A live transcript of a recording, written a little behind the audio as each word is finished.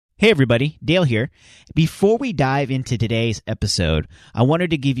Hey everybody, Dale here. Before we dive into today's episode, I wanted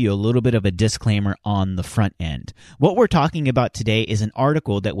to give you a little bit of a disclaimer on the front end. What we're talking about today is an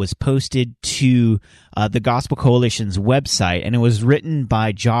article that was posted to the Gospel Coalition's website, and it was written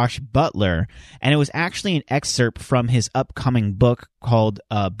by Josh Butler, and it was actually an excerpt from his upcoming book called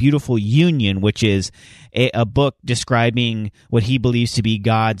Beautiful Union, which is a book describing what he believes to be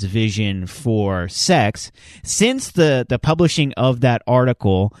God's vision for sex. Since the publishing of that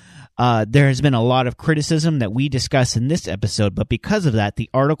article, there has been a lot of criticism that we discuss in this episode, but because of that, the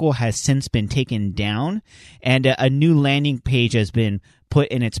article has since been taken down, and a new landing page has been put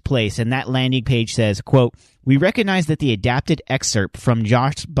in its place. And that landing page says, quote, "We recognize that the adapted excerpt from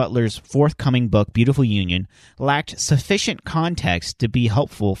Josh Butler's forthcoming book, Beautiful Union, lacked sufficient context to be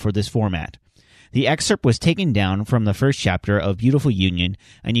helpful for this format. The excerpt was taken down from the first chapter of Beautiful Union,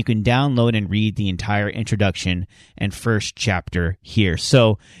 and you can download and read the entire introduction and first chapter here."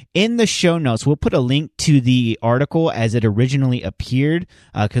 So in the show notes, we'll put a link to the article as it originally appeared,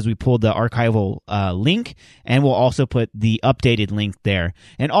 because we pulled the archival link, and we'll also put the updated link there.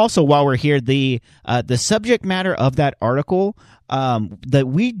 And also, while we're here, the subject matter of that article, that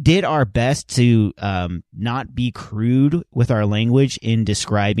we did our best to not be crude with our language in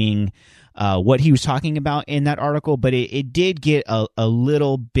describing what he was talking about in that article, but it did get a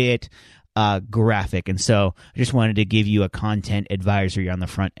little bit graphic, and so I just wanted to give you a content advisory on the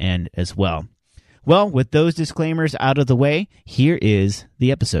front end as well. Well, with those disclaimers out of the way, here is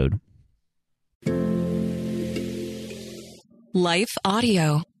the episode. Life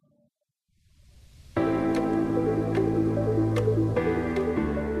Audio.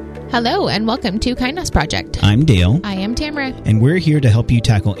 Hello, and welcome to Kindness Project. I'm Dale. I am Tamara. And we're here to help you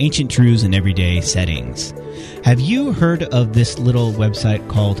tackle ancient truths in everyday settings. Have you heard of this little website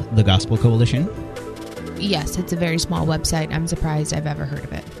called the Gospel Coalition? Yes, it's a very small website. I'm surprised I've ever heard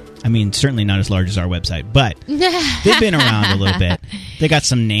of it. I mean, certainly not as large as our website, but they've been around a little bit. They got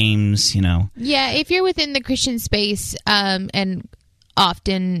some names, you know. Yeah, if you're within the Christian space and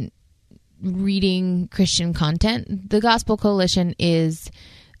often reading Christian content, the Gospel Coalition is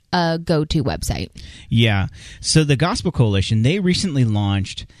a go-to website. Yeah. So the Gospel Coalition, they recently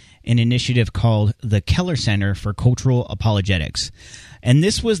launched an initiative called the Keller Center for Cultural Apologetics. And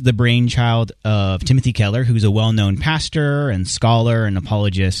this was the brainchild of Timothy Keller, who's a well-known pastor and scholar and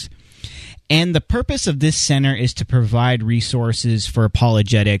apologist. And the purpose of this center is to provide resources for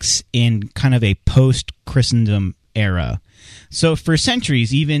apologetics in kind of a post-Christendom era. So for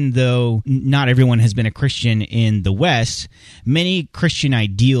centuries, even though not everyone has been a Christian in the West, many Christian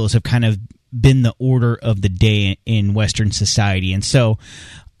ideals have kind of been the order of the day in Western society. And so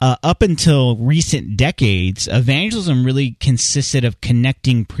up until recent decades, evangelism really consisted of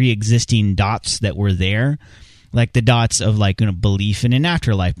connecting pre-existing dots that were there, like the dots of belief in an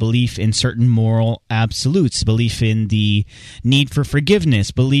afterlife, belief in certain moral absolutes, belief in the need for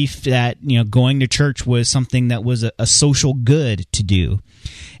forgiveness, belief that going to church was something that was a social good to do.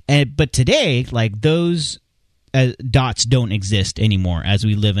 But today, those dots don't exist anymore as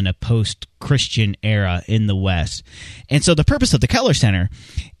we live in a post-Christian era in the West. And so the purpose of the Keller Center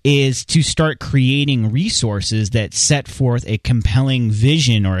is to start creating resources that set forth a compelling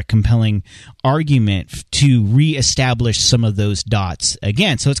vision or a compelling argument to reestablish some of those dots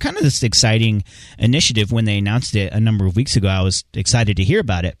again. So it's kind of this exciting initiative. When they announced it a number of weeks ago, I was excited to hear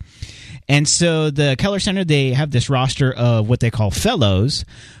about it. And so the Keller Center, they have this roster of what they call fellows,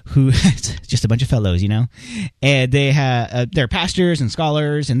 who just a bunch of fellows, and they have they're pastors and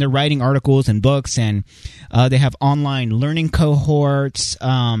scholars, and they're writing articles and books, and they have online learning cohorts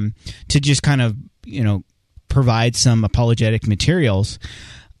to just kind of provide some apologetic materials.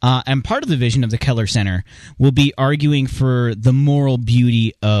 And part of the vision of the Keller Center will be arguing for the moral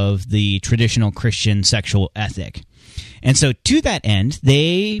beauty of the traditional Christian sexual ethic. And so to that end,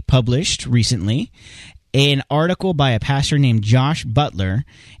 they published recently an article by a pastor named Josh Butler,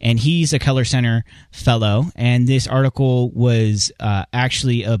 and he's a Keller Center fellow. And this article was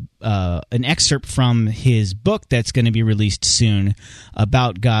actually an excerpt from his book that's going to be released soon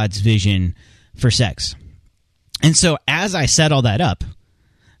about God's vision for sex. And so as I set all that up,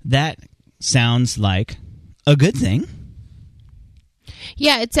 that sounds like a good thing.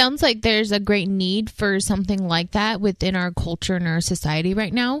 Yeah, it sounds like there's a great need for something like that within our culture and our society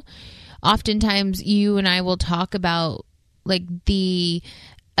right now. Oftentimes, you and I will talk about the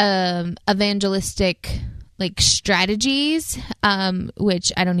evangelistic strategies,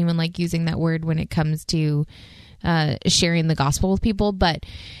 which I don't even like using that word when it comes to sharing the gospel with people, but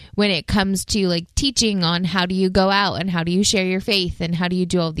when it comes to teaching on how do you go out and how do you share your faith and how do you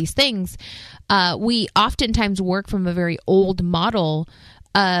do all these things, we oftentimes work from a very old model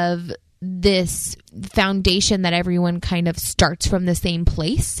of this foundation that everyone kind of starts from the same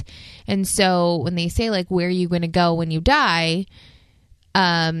place. And so when they say, like, where are you going to go when you die?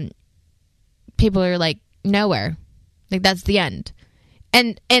 People are like, nowhere. Like, that's the end.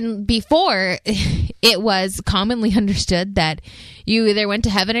 And before, it was commonly understood that you either went to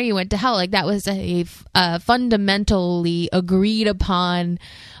heaven or you went to hell. Like, that was a fundamentally agreed upon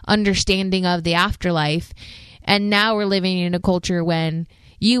understanding of the afterlife. And now we're living in a culture when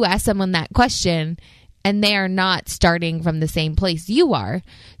you ask someone that question and they are not starting from the same place you are.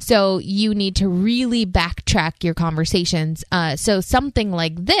 So you need to really backtrack your conversations. So something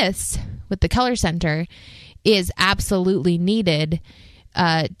like this with the Keller Center is absolutely needed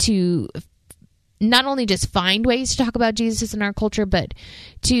to not only just find ways to talk about Jesus in our culture, but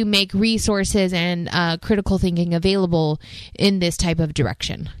to make resources and critical thinking available in this type of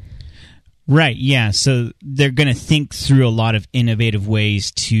direction. Right, yeah. So they're going to think through a lot of innovative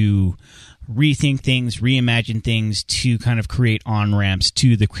ways to rethink things, reimagine things, to kind of create on-ramps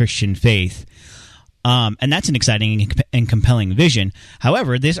to the Christian faith. And that's an exciting and compelling vision.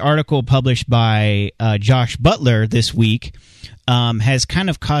 However, this article published by Josh Butler this week has kind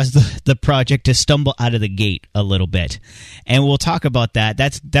of caused the project to stumble out of the gate a little bit. And we'll talk about that.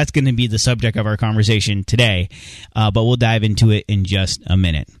 That's going to be the subject of our conversation today, but we'll dive into it in just a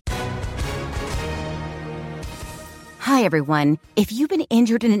minute. Hi, everyone. If you've been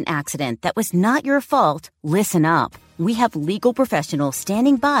injured in an accident that was not your fault, listen up. We have legal professionals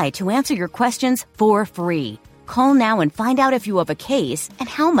standing by to answer your questions for free. Call now and find out if you have a case and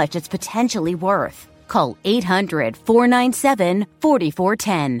how much it's potentially worth. Call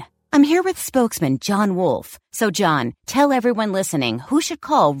 800-497-4410. I'm here with spokesman John Wolf. So, John, tell everyone listening who should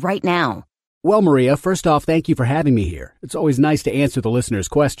call right now. Well, Maria, first off, thank you for having me here. It's always nice to answer the listeners'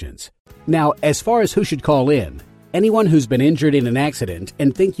 questions. Now, as far as who should call in, anyone who's been injured in an accident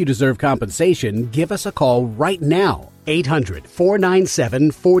and think you deserve compensation, give us a call right now.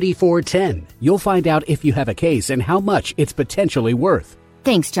 800-497-4410. You'll find out if you have a case and how much it's potentially worth.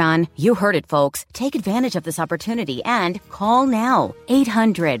 Thanks, John. You heard it, folks. Take advantage of this opportunity and call now.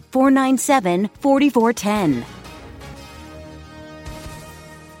 800-497-4410.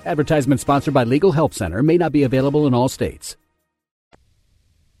 Advertisement sponsored by Legal Help Center. May not be available in all states.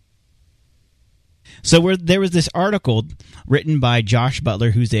 So there was this article written by Josh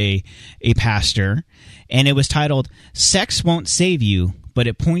Butler, who's a pastor, and it was titled, "Sex Won't Save You, but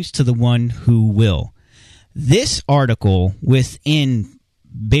It Points to the One Who Will." This article, within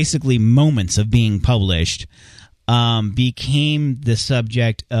basically moments of being published, became the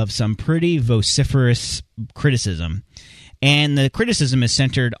subject of some pretty vociferous criticism. And the criticism is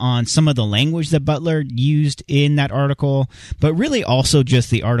centered on some of the language that Butler used in that article, but really also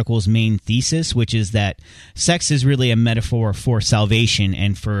just the article's main thesis, which is that sex is really a metaphor for salvation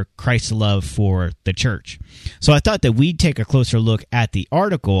and for Christ's love for the church. So I thought that we'd take a closer look at the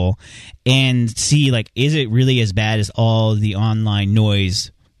article and see, like, is it really as bad as all the online noise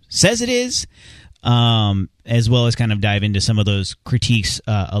says it is? As well as kind of dive into some of those critiques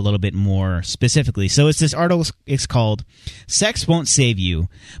a little bit more specifically. So it's this article, it's called "Sex Won't Save You,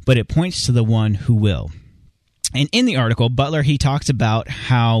 but It Points to the One Who Will." And in the article, Butler, he talks about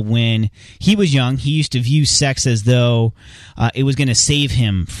how when he was young, he used to view sex as though it was going to save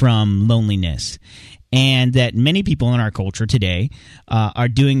him from loneliness. And that many people in our culture today are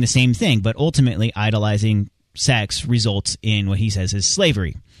doing the same thing, but ultimately idolizing sex results in what he says is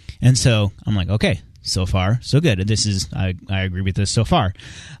slavery. And so I'm like, okay, so far, so good. I agree with this so far.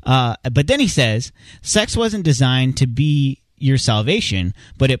 But then he says, sex wasn't designed to be your salvation,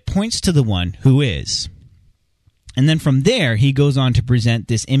 but it points to the one who is. And then from there, he goes on to present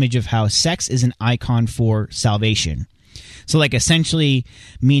this image of how sex is an icon for salvation. So, like, essentially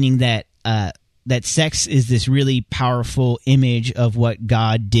meaning that that sex is this really powerful image of what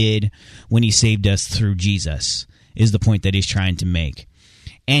God did when he saved us through Jesus, is the point that he's trying to make.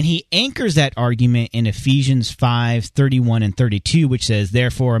 And he anchors that argument in Ephesians 5:31 and 32, which says,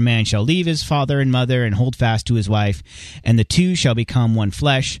 "Therefore a man shall leave his father and mother and hold fast to his wife, and the two shall become one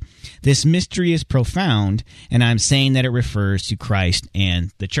flesh. This mystery is profound, and I'm saying that it refers to Christ and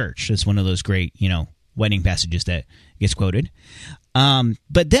the church." It's one of those great, wedding passages that gets quoted.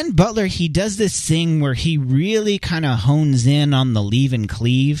 But then Butler, he does this thing where he really kind of hones in on the leave and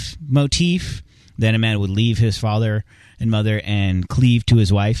cleave motif, that a man would leave his father and mother and cleave to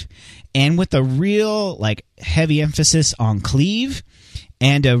his wife, and with a real heavy emphasis on cleave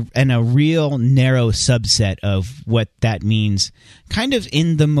and a real narrow subset of what that means, kind of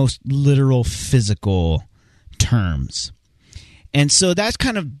in the most literal physical terms. And so that's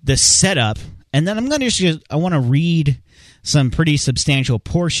kind of the setup. And then I want to read some pretty substantial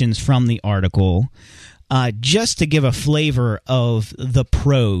portions from the article just to give a flavor of the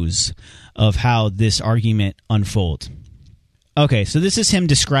prose of how this argument unfolds. Okay, so this is him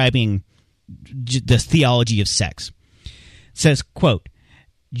describing the theology of sex. It says, quote,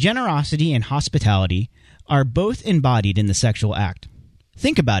 "Generosity and hospitality are both embodied in the sexual act.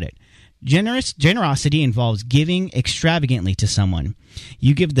 Think about it. Generosity involves giving extravagantly to someone.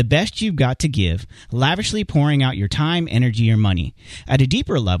 You give the best you've got to give, lavishly pouring out your time, energy, or money. At a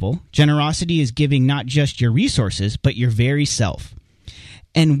deeper level, generosity is giving not just your resources, but your very self.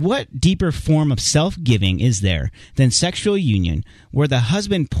 And what deeper form of self-giving is there than sexual union, where the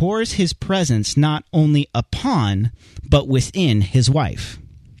husband pours his presence not only upon, but within his wife?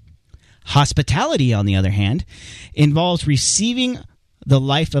 Hospitality, on the other hand, involves receiving the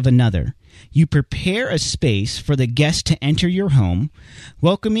life of another. You prepare a space for the guest to enter your home,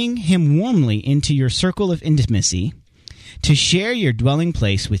 welcoming him warmly into your circle of intimacy, to share your dwelling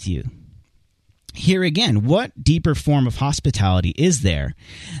place with you. Here again, what deeper form of hospitality is there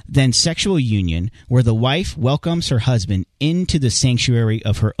than sexual union, where the wife welcomes her husband into the sanctuary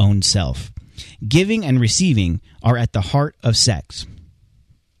of her own self? Giving and receiving are at the heart of sex."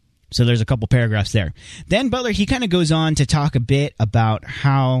 So there's a couple paragraphs there. Then Butler, he kind of goes on to talk a bit about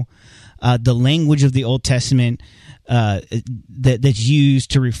how the language of the Old Testament that's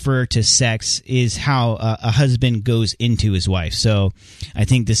used to refer to sex is how a husband goes into his wife. So I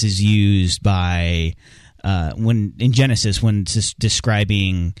think this is used by when in Genesis when it's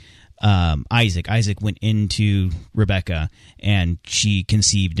describing Isaac. Isaac went into Rebekah, and she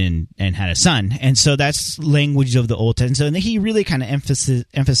conceived and had a son. And so that's language of the Old Testament. So he really kind of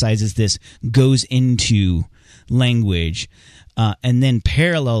emphasizes this goes into language, and then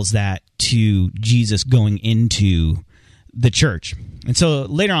parallels that to Jesus going into the church. And so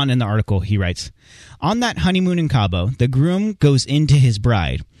later on in the article, he writes, "On that honeymoon in Cabo, the groom goes into his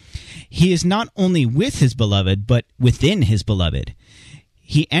bride. He is not only with his beloved, but within his beloved.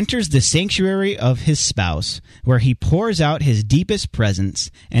 He enters the sanctuary of his spouse, where he pours out his deepest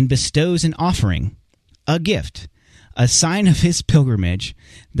presence and bestows an offering, a gift, a sign of his pilgrimage,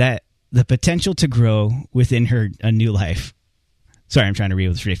 that the potential to grow within her a new life." Sorry, I'm trying to read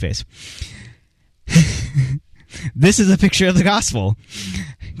with a straight face. This is a picture of the gospel.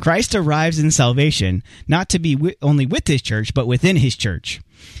 Christ arrives in salvation, not to be only with his church, but within his church.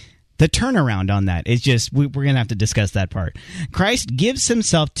 The turnaround on that is just, we're going to have to discuss that part. Christ gives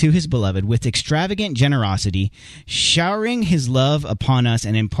himself to his beloved with extravagant generosity, showering his love upon us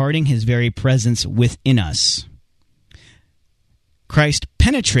and imparting his very presence within us. Christ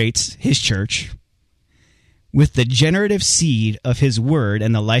penetrates his church with the generative seed of his word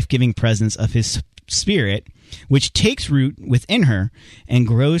and the life-giving presence of his spirit, which takes root within her and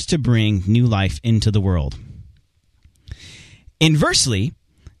grows to bring new life into the world. Inversely,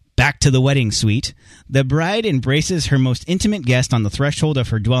 back to the wedding suite, the bride embraces her most intimate guest on the threshold of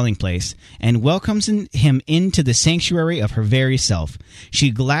her dwelling place and welcomes him into the sanctuary of her very self.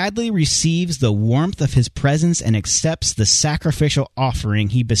 She gladly receives the warmth of his presence and accepts the sacrificial offering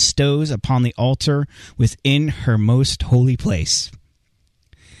he bestows upon the altar within her most holy place.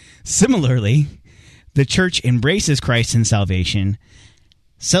 Similarly, the church embraces Christ in salvation,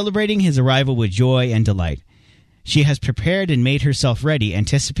 celebrating his arrival with joy and delight. She has prepared and made herself ready,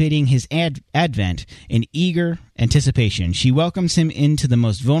 anticipating his advent in eager anticipation. She welcomes him into the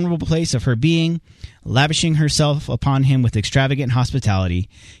most vulnerable place of her being, lavishing herself upon him with extravagant hospitality.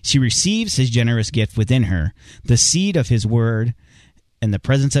 She receives his generous gift within her, the seed of his word and the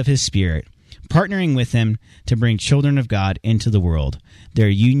presence of his spirit, partnering with him to bring children of God into the world. Their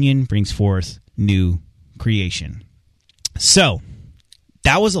union brings forth new creation. So,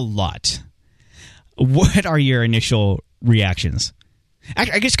 that was a lot. What are your initial reactions?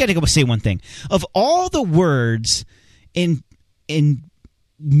 I just got to go say one thing. Of all the words in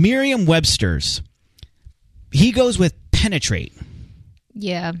Merriam-Webster's, he goes with penetrate.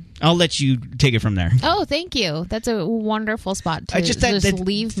 Yeah. I'll let you take it from there. Oh, thank you. That's a wonderful spot to just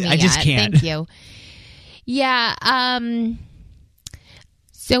leave me I just at. can't. Thank you. Yeah.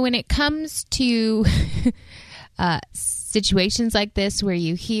 So when it comes to situations like this where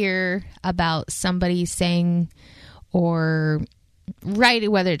you hear about somebody saying or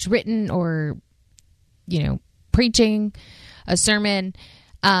writing, whether it's written or, preaching a sermon,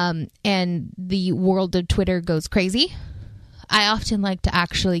 and the world of Twitter goes crazy, I often like to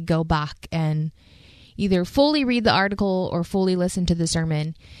actually go back and either fully read the article or fully listen to the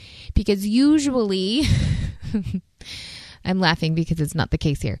sermon, because usually I'm laughing because it's not the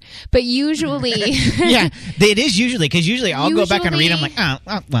case here. But usually... Yeah, it is usually, because usually I'll go back and read, I'm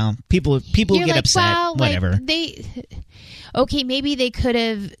like, well, people get like, upset, well, whatever. Okay, maybe they could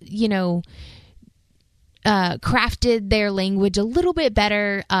have, crafted their language a little bit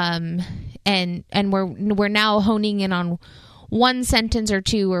better, and we're now honing in on one sentence or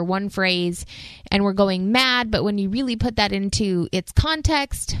two or one phrase, and we're going mad, but when you really put that into its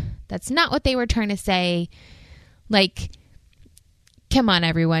context, that's not what they were trying to say. Like, come on,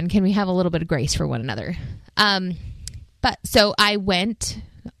 everyone, can we have a little bit of grace for one another? But so I went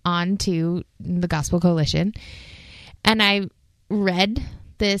on to the Gospel Coalition, and I read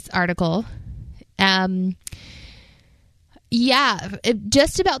this article.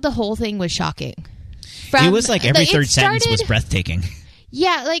 Just about the whole thing was shocking. It was like every third sentence was breathtaking.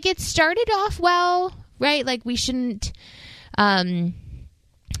 Yeah, like it started off well, right? Like we shouldn't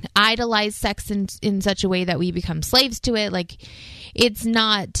idolize sex in such a way that we become slaves to it. Like it's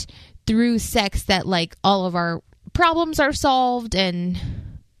not through sex that like all of our problems are solved and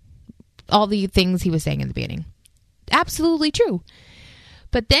all the things he was saying in the beginning. Absolutely true.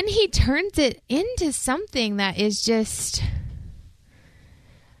 But then he turns it into something that is just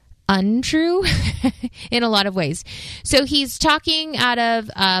untrue in a lot of ways. So he's talking out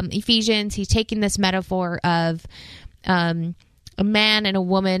of Ephesians. He's taking this metaphor of a man and a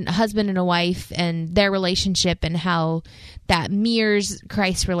woman, a husband and a wife, and their relationship and how that mirrors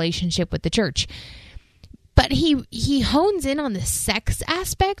Christ's relationship with the church. But he hones in on the sex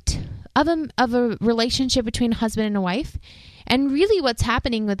aspect of a relationship between a husband and a wife. And really what's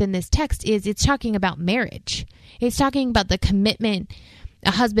happening within this text is it's talking about marriage. It's talking about the commitment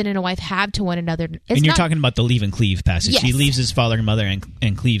a husband and a wife have to one another. And you're talking about the leave and cleave passage. Yes. He leaves his father and mother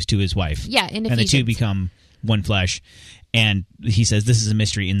and cleaves to his wife. Yeah, in Ephesians. And the two become one flesh. And he says this is a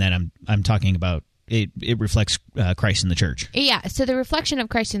mystery in that I'm talking about it reflects Christ in the church. Yeah, so the reflection of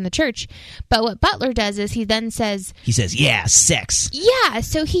Christ in the church. But what Butler does is he says, yeah, sex. Yeah,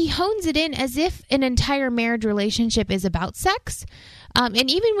 so he hones it in as if an entire marriage relationship is about sex. And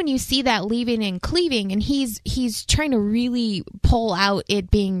even when you see that leaving and cleaving, and he's trying to really pull out it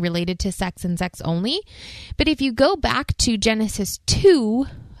being related to sex and sex only. But if you go back to Genesis 2,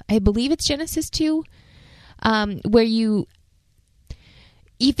 I believe it's Genesis 2, where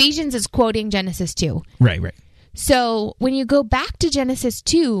Ephesians is quoting Genesis 2. Right. So when you go back to Genesis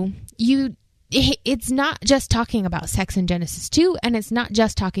 2, it's not just talking about sex in Genesis 2, and it's not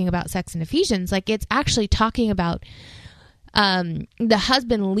just talking about sex in Ephesians. Like it's actually talking about the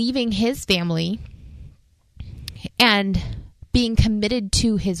husband leaving his family and being committed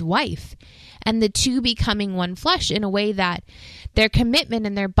to his wife, and the two becoming one flesh in a way that their commitment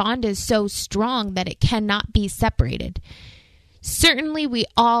and their bond is so strong that it cannot be separated. Certainly, we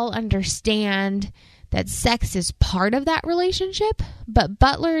all understand that sex is part of that relationship, but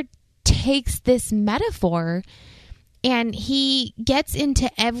Butler takes this metaphor and he gets into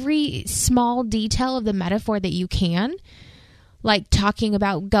every small detail of the metaphor that you can, like talking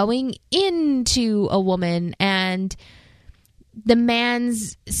about going into a woman and the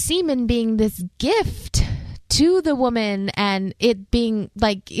man's semen being this gift to the woman, and it being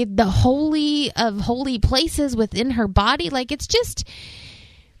like the holy of holy places within her body. Like it's just,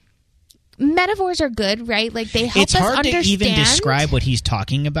 metaphors are good, right? Like they help us understand. It's hard to even describe what he's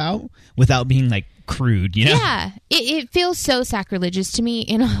talking about without being like crude, you know? Yeah, it feels so sacrilegious to me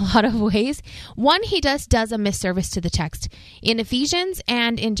in a lot of ways. One, he does a misservice to the text in Ephesians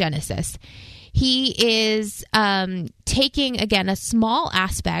and in Genesis. He is taking, again, a small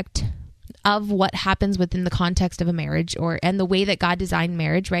aspect of what happens within the context of a marriage, and the way that God designed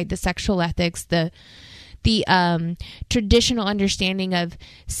marriage, right? The sexual ethics, the traditional understanding of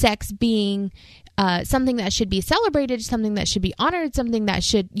sex being something that should be celebrated, something that should be honored, something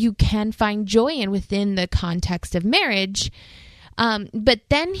that you can find joy in within the context of marriage. But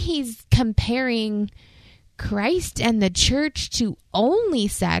then he's comparing Christ and the church to only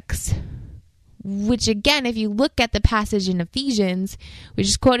sex, which again, if you look at the passage in Ephesians, which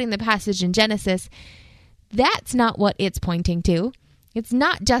is quoting the passage in Genesis, that's not what it's pointing to. It's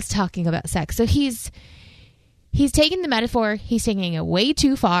not just talking about sex. So he's taking the metaphor, he's taking it way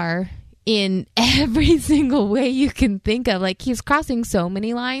too far in every single way you can think of. Like he's crossing so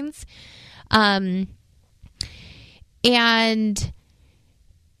many lines. And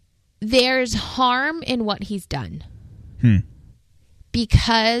there's harm in what he's done.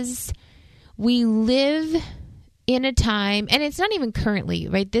 Because we live in a time, and it's not even currently,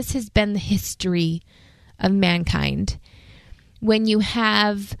 right? This has been the history of mankind. When you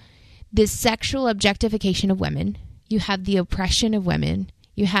have this sexual objectification of women, you have the oppression of women,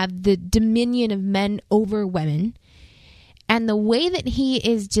 you have the dominion of men over women, And the way that he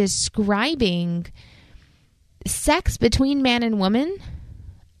is describing sex between man and woman,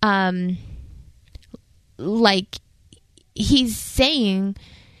 like he's saying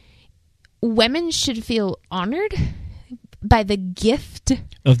women should feel honored by the gift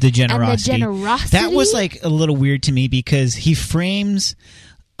of the generosity. And the generosity. That was like a little weird to me because he frames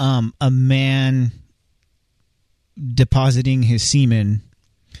a man depositing his semen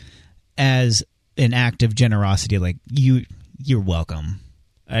as an act of generosity, like you're welcome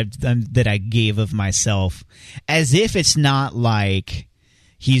that I gave of myself, as if it's not like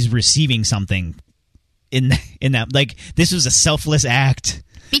he's receiving something in that, like this was a selfless act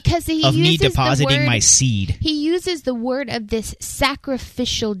because he of me uses depositing my seed. He uses the word of this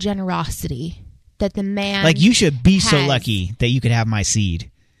sacrificial generosity that the man, like, you should be has. So lucky that you could have my seed.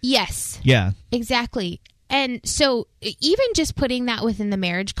 Yes. Yeah. Exactly. And so even just putting that within the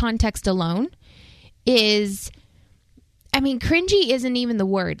marriage context alone is, I mean, cringy isn't even the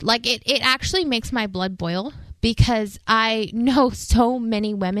word. Like, it actually makes my blood boil because I know so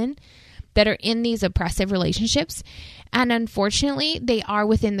many women that are in these oppressive relationships. And unfortunately, they are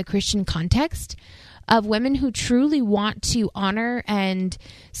within the Christian context of women who truly want to honor and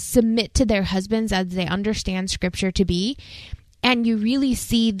submit to their husbands as they understand Scripture to be. And you really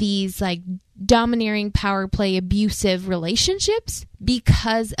see these like domineering, power play, abusive relationships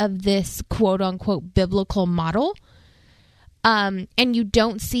because of this quote unquote biblical model. And you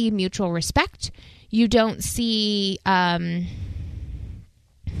don't see mutual respect. You don't see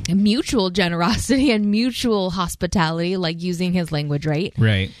mutual generosity and mutual hospitality, like using his language, right?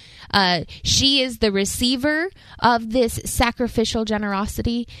 Right. She is the receiver of this sacrificial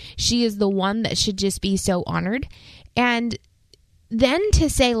generosity. She is the one that should just be so honored. And then to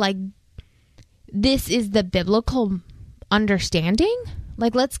say, like, this is the biblical understanding,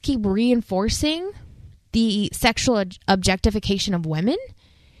 like, let's keep reinforcing the sexual objectification of women.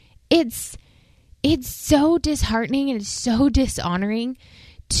 It's so disheartening and it's so dishonoring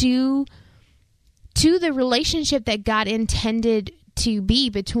to the relationship that God intended to be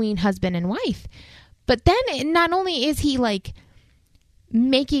between husband and wife. But then not only is he like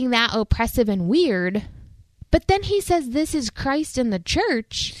making that oppressive and weird, but then he says this is Christ in the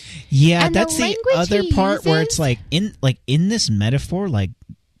church. Yeah, and that's the other part where it's like in this metaphor, like,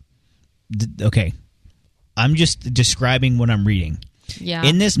 okay, I'm just describing what I'm reading. Yeah.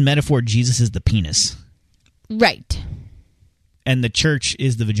 In this metaphor, Jesus is the penis. Right. And the church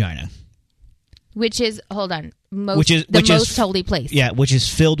is the vagina. Which is, hold on, which is most holy place. Yeah, which is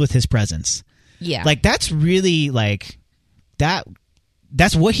filled with his presence. Yeah. Like, that's really, like,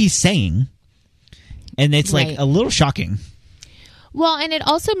 that's what he's saying. And it's, like, a little shocking. Well, and it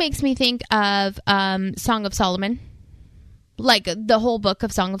also makes me think of Song of Solomon. Like, the whole book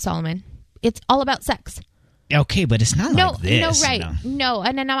of Song of Solomon. It's all about sex. Okay, but it's not like this. No, right. No,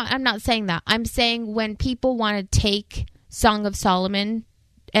 and I'm not saying that. I'm saying when people want to take Song of Solomon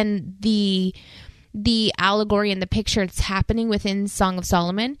and the allegory and the picture that's happening within Song of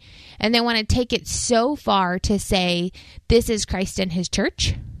Solomon, and they want to take it so far to say this is Christ and his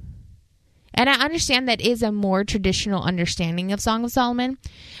church. And I understand that is a more traditional understanding of Song of Solomon,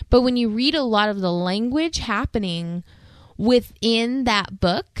 but when you read a lot of the language happening within that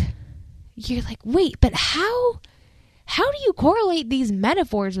book, you're like, wait, but how do you correlate these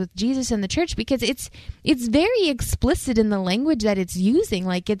metaphors with Jesus and the church? Because it's very explicit in the language that it's using.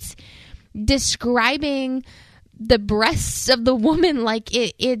 Like, it's describing the breasts of the woman. Like,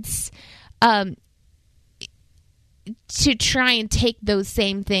 it's to try and take those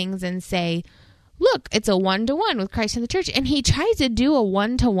same things and say, look, it's a 1-to-1 with Christ and the church. And he tries to do a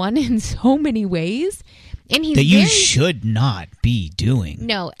 1-to-1 in so many ways. And he's that you should not be doing.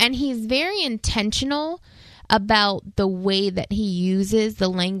 No, and he's very intentional about the way that he uses the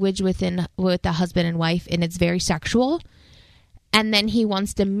language with the husband and wife, and it's very sexual. And then he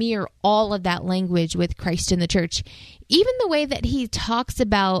wants to mirror all of that language with Christ and the church. Even the way that he talks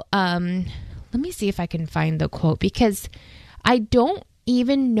about, let me see if I can find the quote, because I don't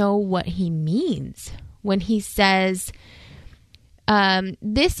even know what he means when he says,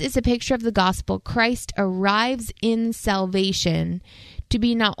 this is a picture of the gospel. Christ arrives in salvation to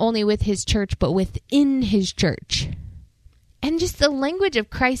be not only with his church, but within his church. And just the language of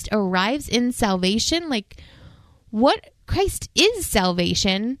Christ arrives in salvation, like, what? Christ is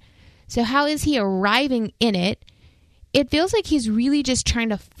salvation. So how is he arriving in it? It feels like he's really just trying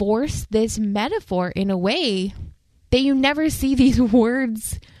to force this metaphor in a way that you never see these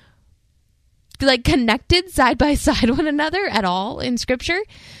words like connected side by side one another at all in Scripture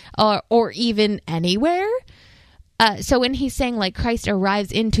or even anywhere. So when he's saying like Christ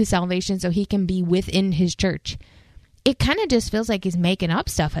arrives into salvation so he can be within his church, it kind of just feels like he's making up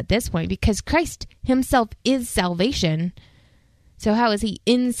stuff at this point, because Christ himself is salvation. So how is he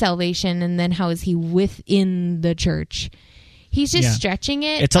in salvation, and then how is he within the church? He's just stretching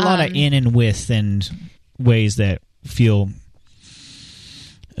it. It's a lot of in and with, and ways that feel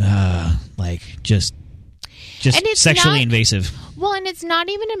like just sexually invasive. Well, and it's not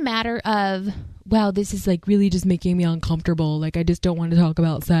even a matter of, wow, this is like really just making me uncomfortable. Like, I just don't want to talk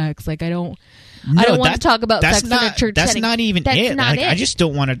about sex. Like, I don't want to talk about sex in a church setting. That's not even it. Not it. I just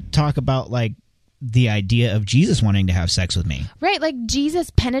don't want to talk about like the idea of Jesus wanting to have sex with me. Right, like Jesus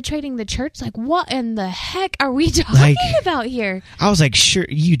penetrating the church. Like, what in the heck are we talking about here? I was like, sure,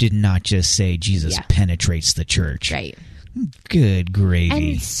 you did not just say Jesus penetrates the church. Right. Good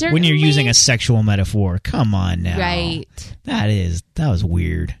gravy. When you're using a sexual metaphor, come on now. Right. That was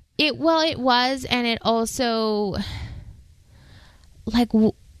weird. It was, and it also, like,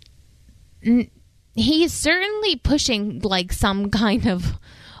 he's certainly pushing like some kind of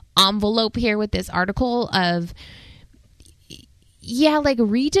envelope here with this article of, like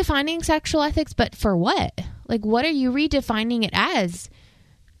redefining sexual ethics, but for what? Like, what are you redefining it as?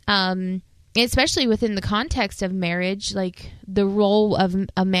 Especially within the context of marriage, like the role of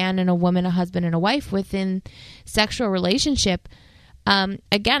a man and a woman, a husband and a wife within sexual relationship.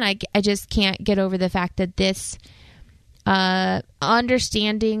 Again, I just can't get over the fact that this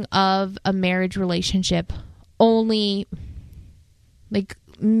understanding of a marriage relationship only like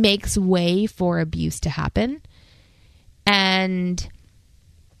makes way for abuse to happen, and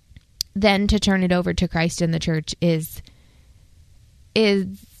then to turn it over to Christ and the church is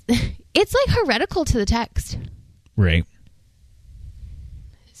it's like heretical to the text. Right.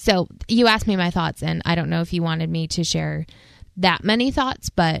 So you asked me my thoughts, and I don't know if you wanted me to share that many thoughts,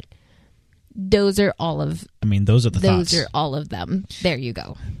 but those are all of those are the thoughts. Those are all of them. There you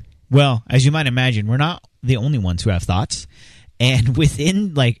go. Well, as you might imagine, we're not the only ones who have thoughts. And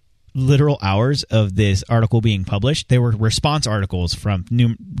within like literal hours of this article being published, there were response articles from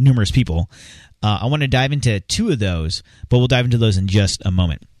numerous people. I want to dive into two of those, but we'll dive into those in just a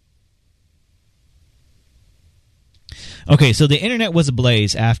moment. Okay, so the internet was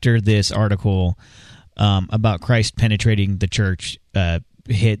ablaze after this article about Christ penetrating the church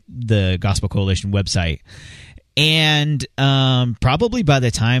hit the Gospel Coalition website. And probably by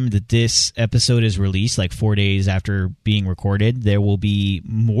the time that this episode is released, like 4 days after being recorded, there will be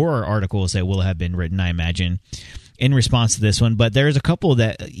more articles that will have been written, I imagine, in response to this one. But there's a couple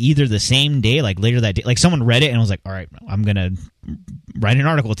that either the same day, like later that day, like someone read it and was like, all right, I'm going to write an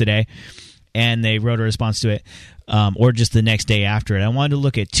article today. And they wrote a response to it, or just the next day after it. I wanted to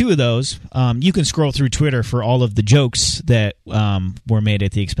look at two of those. You can scroll through Twitter for all of the jokes that were made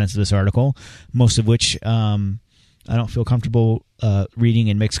at the expense of this article, most of which I don't feel comfortable reading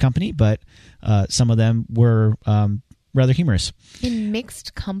in mixed company, but some of them were rather humorous. In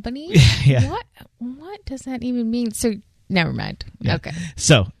mixed company? Yeah. What does that even mean? So, never mind. Yeah. Okay.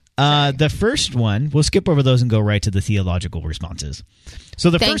 So, the first one, we'll skip over those and go right to the theological responses. So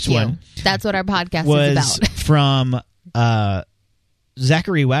the first one, that's what our podcast was is about. From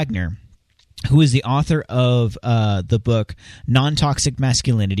Zachary Wagner, who is the author of the book Non-Toxic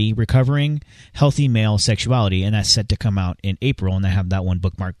Masculinity, Recovering Healthy Male Sexuality, and that's set to come out in April, and I have that one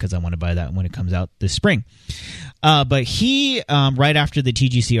bookmarked because I want to buy that when it comes out this spring. But he, right after the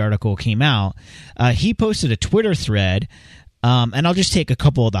TGC article came out, he posted a Twitter thread, and I'll just take a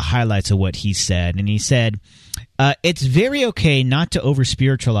couple of the highlights of what he said. And he said, it's very okay not to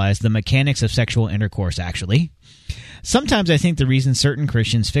over-spiritualize the mechanics of sexual intercourse, actually. Sometimes I think the reason certain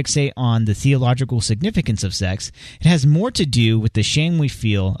Christians fixate on the theological significance of sex, it has more to do with the shame we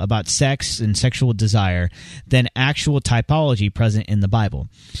feel about sex and sexual desire than actual typology present in the Bible.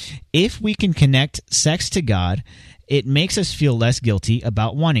 If we can connect sex to God, it makes us feel less guilty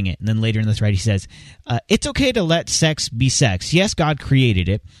about wanting it. And then later in the thread he says, it's okay to let sex be sex. Yes, God created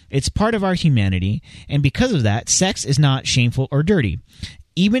it. It's part of our humanity. And because of that, sex is not shameful or dirty,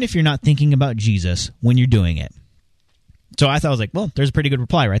 even if you're not thinking about Jesus when you're doing it. So I thought, I was like, well, there's a pretty good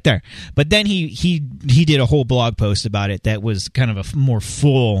reply right there. But then he did a whole blog post about it that was kind of a more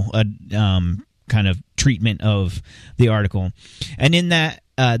full kind of treatment of the article. And in that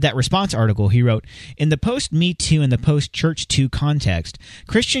response article, he wrote, in the post-Me Too and the post-Church Too context,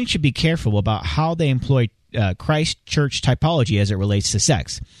 Christians should be careful about how they employ Christ church typology as it relates to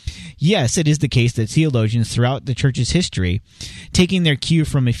sex. Yes, it is the case that theologians throughout the church's history, taking their cue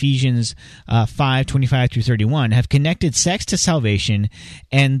from Ephesians 5:25-31, have connected sex to salvation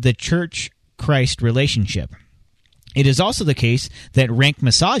and the church-Christ relationship. It is also the case that rank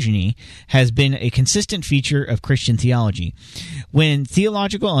misogyny has been a consistent feature of Christian theology. When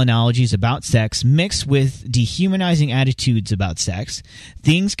theological analogies about sex mix with dehumanizing attitudes about sex,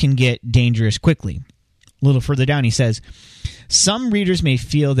 things can get dangerous quickly. A little further down, he says, some readers may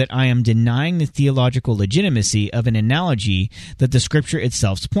feel that I am denying the theological legitimacy of an analogy that the Scripture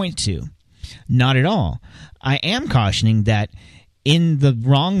itself points to. Not at all. I am cautioning that in the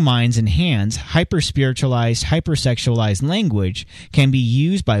wrong minds and hands, hyper-spiritualized, hypersexualized language can be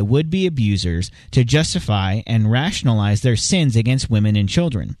used by would-be abusers to justify and rationalize their sins against women and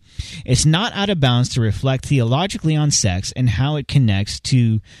children. It's not out of bounds to reflect theologically on sex and how it connects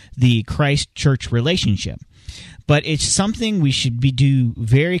to the Christ-church relationship. But it's something we should do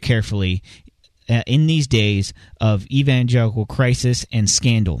very carefully in these days of evangelical crisis and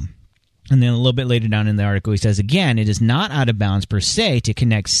scandal. And then a little bit later down in the article, he says, again, it is not out of bounds per se to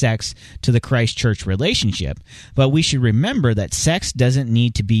connect sex to the Christ-church relationship, but we should remember that sex doesn't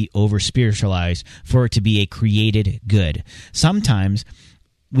need to be over-spiritualized for it to be a created good. Sometimes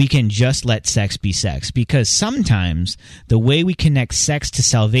we can just let sex be sex, because sometimes the way we connect sex to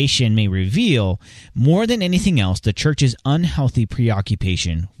salvation may reveal, more than anything else, the church's unhealthy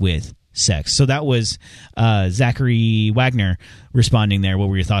preoccupation with sex. So that was Zachary Wagner responding there. What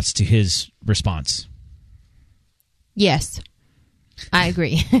were your thoughts to his response? Yes, I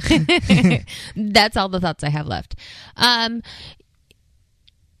agree. That's all the thoughts I have left.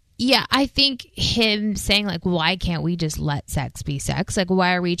 Yeah, I think him saying, like, why can't we just let sex be sex? Like,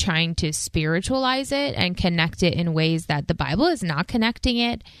 why are we trying to spiritualize it and connect it in ways that the Bible is not connecting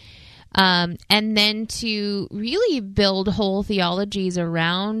it? And then to really build whole theologies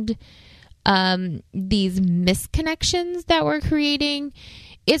around these misconnections that we're creating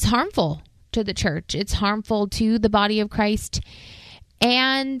is harmful to the church. It's harmful to the body of Christ.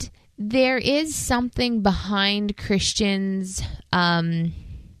 And there is something behind Christians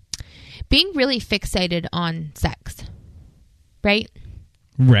being really fixated on sex, right?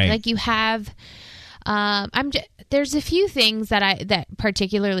 Right. Like you have... there's a few things that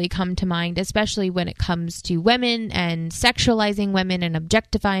particularly come to mind, especially when it comes to women and sexualizing women and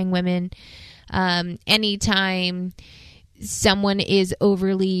objectifying women. Anytime someone is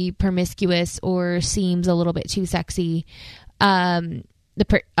overly promiscuous or seems a little bit too sexy,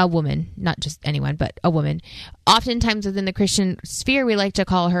 a woman, not just anyone, but a woman, oftentimes within the Christian sphere, we like to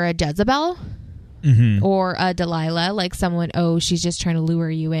call her a Jezebel. Mm-hmm. Or a Delilah, like someone, she's just trying to lure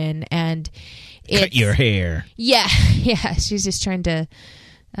you in and cut your hair. Yeah, she's just trying to,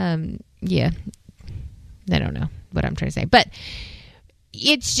 I don't know what I'm trying to say, but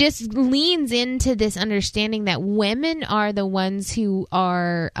it just leans into this understanding that women are the ones who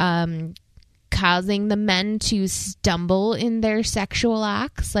are causing the men to stumble in their sexual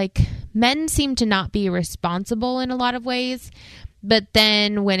acts. Like, men seem to not be responsible in a lot of ways. But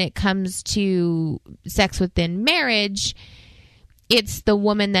then when it comes to sex within marriage, it's the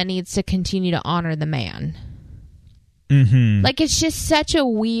woman that needs to continue to honor the man. Mm-hmm. Like, it's just such a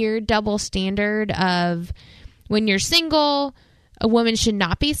weird double standard of when you're single, a woman should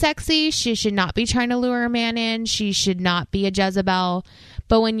not be sexy. She should not be trying to lure a man in. She should not be a Jezebel.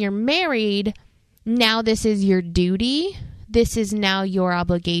 But when you're married, now this is your duty. This is now your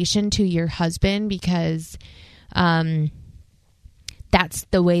obligation to your husband because... that's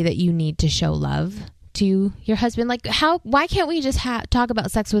the way that you need to show love to your husband. Like, why can't we just talk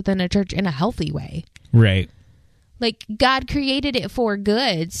about sex within a church in a healthy way? Right. Like, God created it for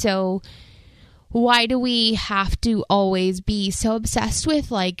good. So why do we have to always be so obsessed with,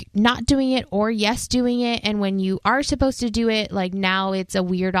 like, not doing it or yes, doing it? And when you are supposed to do it, like, now it's a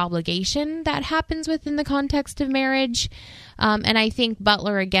weird obligation that happens within the context of marriage. And I think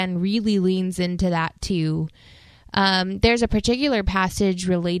Butler, again, really leans into that too. There's a particular passage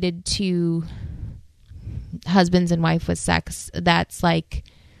related to husbands and wife with sex that's like,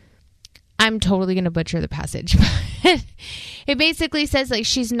 I'm totally going to butcher the passage. It basically says, like,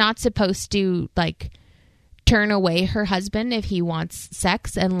 she's not supposed to, like, turn away her husband if he wants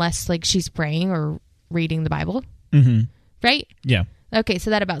sex unless, like, she's praying or reading the Bible. Mm-hmm. Right? Yeah. Okay,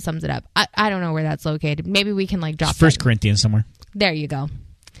 so that about sums it up. I don't know where that's located. Maybe we can, like, drop 1 Corinthians somewhere. There you go.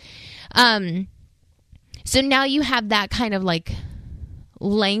 So now you have that kind of, like,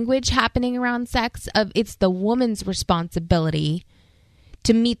 language happening around sex of it's the woman's responsibility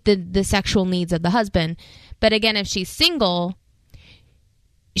to meet the sexual needs of the husband. But again, if she's single,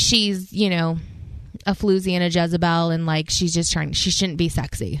 she's, you know, a floozy and a Jezebel and, like, she's just she shouldn't be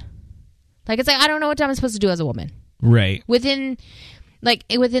sexy. Like, it's like, I don't know what I'm supposed to do as a woman. Right. Within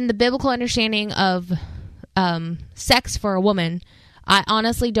the biblical understanding of sex for a woman, I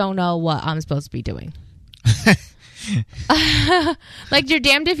honestly don't know what I'm supposed to be doing. like you're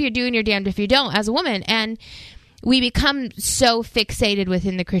damned if you do and you're damned if you don't as a woman. And we become so fixated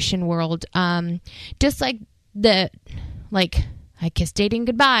within the Christian world, just like I Kiss Dating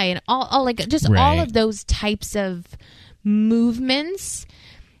Goodbye and all like just all of those types of movements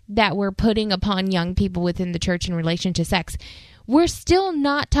that we're putting upon young people within the church in relation to sex. We're still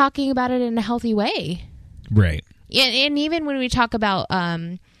not talking about it in a healthy way. Right. And even when we talk about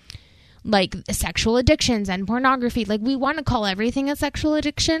like sexual addictions and pornography, like we want to call everything a sexual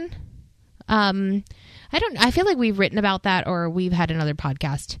addiction. I feel like we've written about that, or we've had another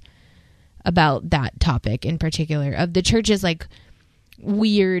podcast about that topic in particular of the church's like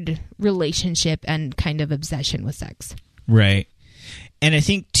weird relationship and kind of obsession with sex. Right. And I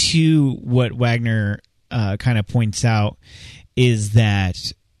think too, what Wagner kind of points out is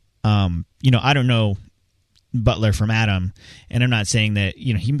that, I don't know Butler from Adam, and I'm not saying that,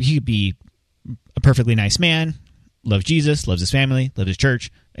 he could be a perfectly nice man, loves Jesus, loves his family, loves his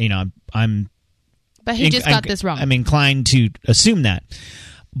church. But he just got this wrong. I'm inclined to assume that.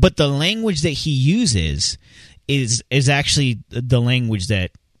 But the language that he uses is actually the language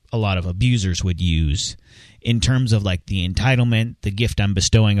that a lot of abusers would use in terms of like the entitlement, the gift I'm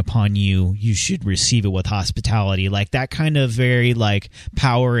bestowing upon you, you should receive it with hospitality. Like that kind of very like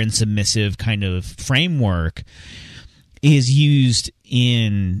power and submissive kind of framework is used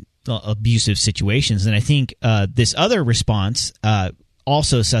in abusive situations. And I think this other response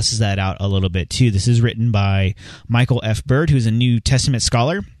also susses that out a little bit too. This is written by Michael F. Bird, who's a New Testament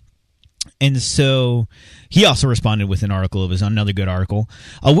scholar. And so he also responded with an article of his own, another good article.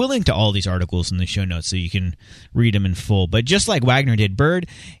 We'll link to all these articles in the show notes so you can read them in full. But just like Wagner did, Bird,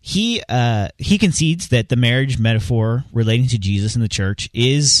 he concedes that the marriage metaphor relating to Jesus and the church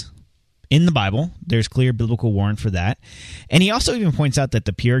is in the Bible. There's clear biblical warrant for that. And he also even points out that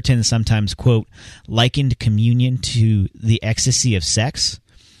the Puritans sometimes, quote, likened communion to the ecstasy of sex.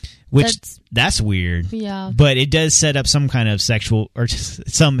 Which, that's weird. Yeah. But it does set up some kind of sexual or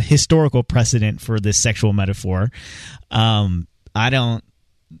some historical precedent for this sexual metaphor. I'd have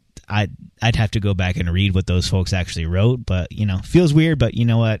to go back and read what those folks actually wrote, but, feels weird, but you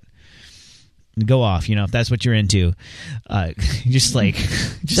know what? Go off, if that's what you're into. Taking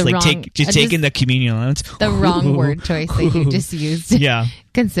the communion elements. The wrong word choice that you just used. Yeah.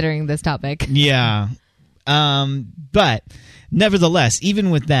 Considering this topic. Yeah. But nevertheless, even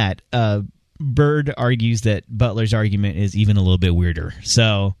with that, Bird argues that Butler's argument is even a little bit weirder.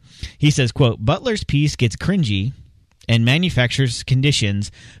 So he says, quote, Butler's piece gets cringy and manufactures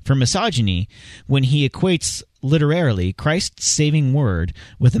conditions for misogyny when he equates literally Christ's saving word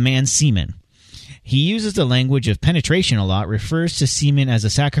with a man's semen. He uses the language of penetration a lot, refers to semen as a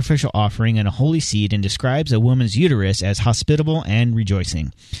sacrificial offering and a holy seed, and describes a woman's uterus as hospitable and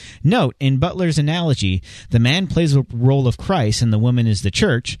rejoicing. Note, in Butler's analogy, the man plays the role of Christ and the woman is the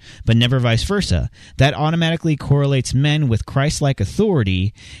church, but never vice versa. That automatically correlates men with Christ-like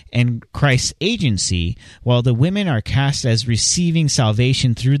authority and Christ's agency, while the women are cast as receiving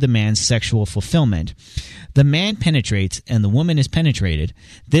salvation through the man's sexual fulfillment. The man penetrates and the woman is penetrated.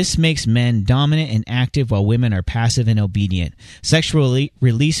 This makes men dominant and active while women are passive and obedient. Sexual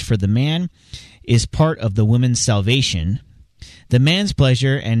release for the man is part of the woman's salvation. The man's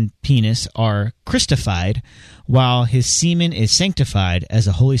pleasure and penis are Christified, while his semen is sanctified as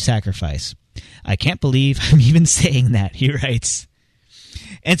a holy sacrifice. I can't believe I'm even saying that, he writes.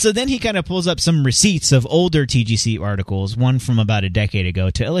 And so then he kind of pulls up some receipts of older TGC articles, one from about a decade ago,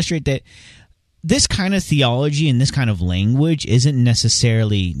 to illustrate that this kind of theology and this kind of language isn't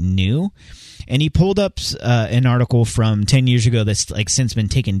necessarily new. And he pulled up an article from 10 years ago that's like since been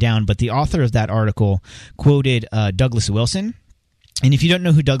taken down, but the author of that article quoted Douglas Wilson. And if you don't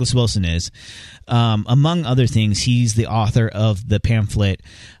know who Douglas Wilson is, among other things, he's the author of the pamphlet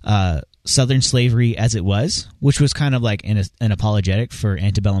Southern Slavery as It Was, which was kind of like an apologetic for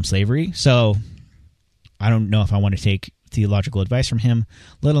antebellum slavery. So I don't know if I want to take theological advice from him,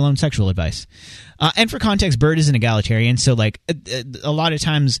 let alone sexual advice. And for context, Bird is an egalitarian, so like a lot of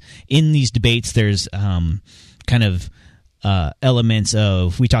times in these debates, there's kind of elements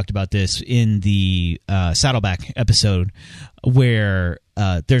of, we talked about this in the Saddleback episode, where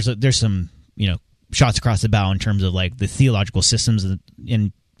there's some shots across the bow in terms of like the theological systems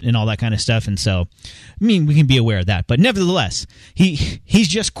and all that kind of stuff. And so, I mean, we can be aware of that. But nevertheless, he's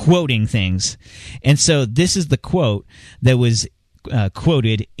just quoting things. And so this is the quote that was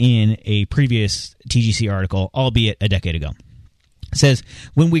quoted in a previous TGC article, albeit a decade ago. It says,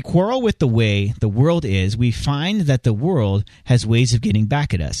 when we quarrel with the way the world is, we find that the world has ways of getting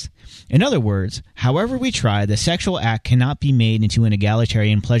back at us. In other words, however we try, the sexual act cannot be made into an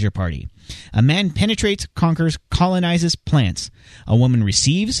egalitarian pleasure party. A man penetrates, conquers, colonizes, plants. A woman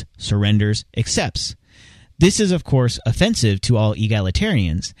receives, surrenders, accepts. This is, of course, offensive to all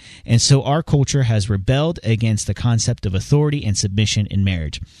egalitarians, and so our culture has rebelled against the concept of authority and submission in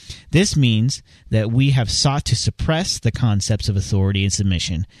marriage. This means that we have sought to suppress the concepts of authority and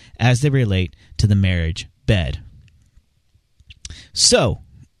submission as they relate to the marriage bed. So,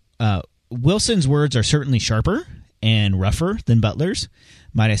 Wilson's words are certainly sharper and rougher than Butler's,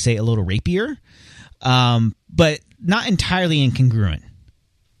 might I say a little rapier, but not entirely incongruent.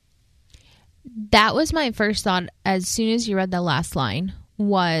 That was my first thought as soon as you read the last line,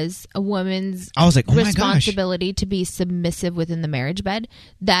 was a woman's I was like, oh my gosh, responsibility to be submissive within the marriage bed.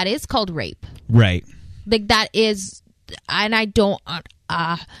 That is called rape. Right. Like that is, and I don't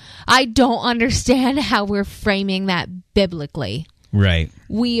understand how we're framing that biblically. Right.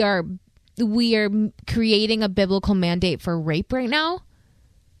 We are creating a biblical mandate for rape right now.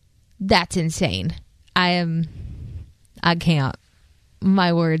 That's insane. I can't.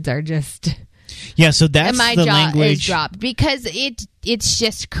 My words are just... Yeah, so that's and my the jaw language... is dropped because it's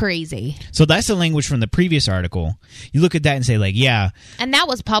just crazy. So that's the language from the previous article. You look at that and say, like, yeah... And that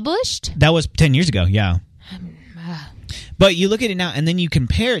was published? That was 10 years ago, yeah. But you look at it now, and then you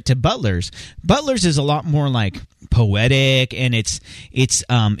compare it to Butler's. Butler's is a lot more, like, poetic, and it's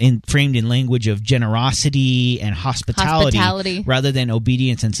framed in language of generosity and hospitality. Rather than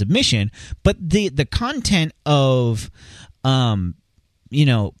obedience and submission. But the content of...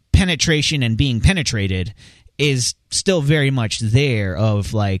 penetration and being penetrated is still very much there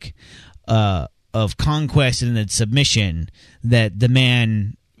of like of conquest and then submission, that the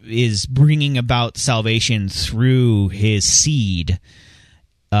man is bringing about salvation through his seed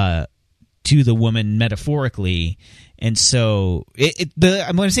to the woman metaphorically. And so what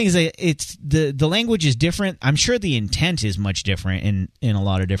I'm saying is that it's the language is different. I'm sure the intent is much different in a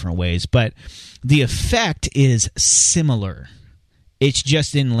lot of different ways, but the effect is similar. It's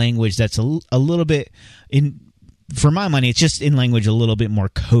just in language that's a little bit, for my money, it's just in language a little bit more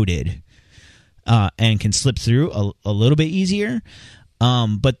coded and can slip through a little bit easier.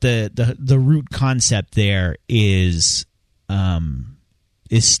 But the root concept there is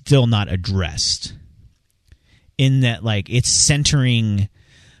still not addressed, in that, like, it's centering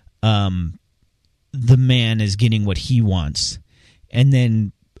the man as getting what he wants, and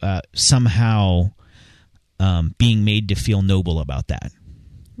then somehow being made to feel noble about that.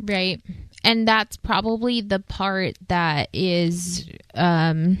 Right. And that's probably the part that is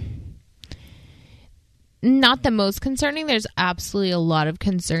not the most concerning. There's absolutely a lot of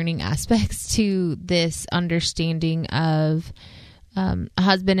concerning aspects to this understanding of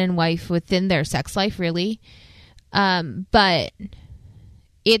husband and wife within their sex life, really. But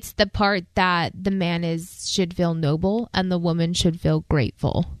it's the part that the man should feel noble and the woman should feel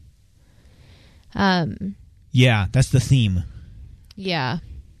grateful. Yeah, that's the theme. Yeah.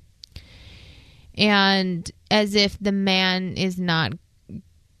 And as if the man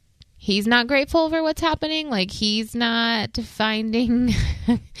he's not grateful for what's happening. Like, he's not finding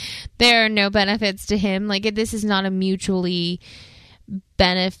there are no benefits to him. Like, this is not a mutually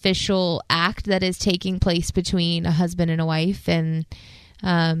beneficial act that is taking place between a husband and a wife. And,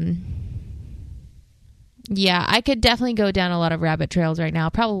 yeah, I could definitely go down a lot of rabbit trails right now,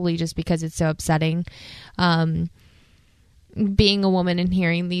 probably just because it's so upsetting. Being a woman and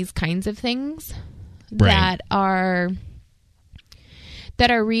hearing these kinds of things right. that are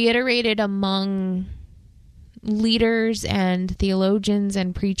reiterated among leaders and theologians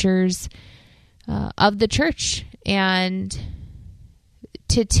and preachers of the church, and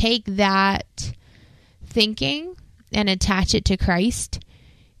to take that thinking and attach it to Christ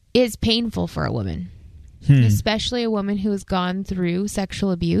is painful for a woman, especially a woman who has gone through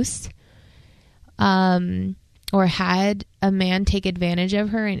sexual abuse, or had a man take advantage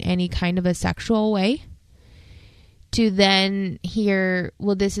of her in any kind of a sexual way, to then hear,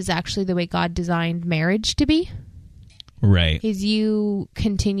 well, this is actually the way God designed marriage to be. Right. Is you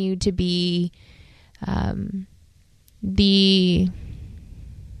continue to be the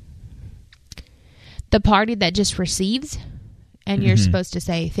party that just receives, and you're supposed to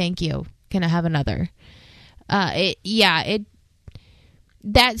say, thank you, can I have another? That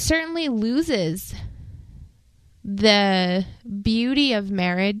certainly loses the beauty of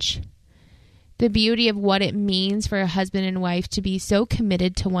marriage, the beauty of what it means for a husband and wife to be so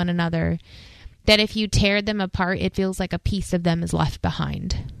committed to one another that if you tear them apart, it feels like a piece of them is left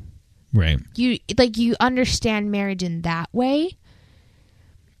behind. Right. You understand marriage in that way,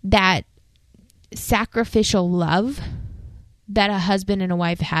 that sacrificial love that a husband and a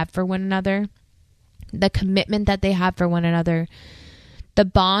wife have for one another, the commitment that they have for one another, the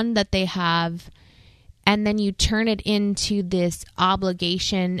bond that they have, and then you turn it into this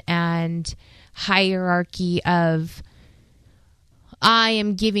obligation and hierarchy of, I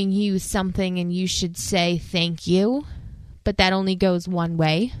am giving you something and you should say thank you, but that only goes one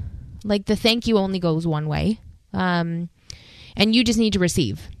way. Like the thank you only goes one way. And you just need to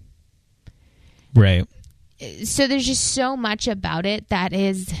receive. Right. So there's just so much about it that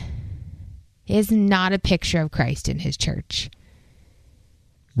is not a picture of Christ in his church.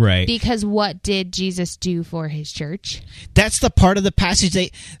 Right. Because what did Jesus do for his church? That's the part of the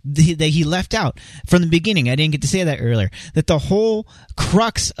passage that he left out from the beginning. I didn't get to say that earlier. That the whole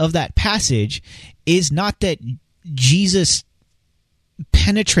crux of that passage is not that Jesus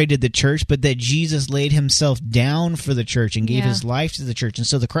penetrated the church, but that Jesus laid himself down for the church and gave his life to the church. And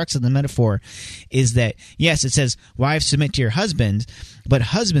so the crux of the metaphor is that, yes, it says, wives, submit to your husbands, but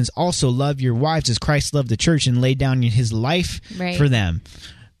husbands also love your wives as Christ loved the church and laid down his life for them.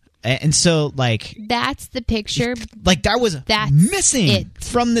 And so, like... That's the picture. Like, that was missing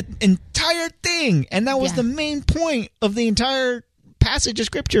from the entire thing. And that was the main point of the entire passage of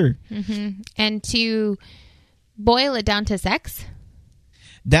Scripture. Mm-hmm. And to boil it down to sex...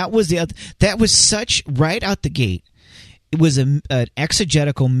 That was such right out the gate. It was an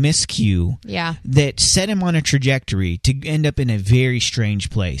exegetical miscue that set him on a trajectory to end up in a very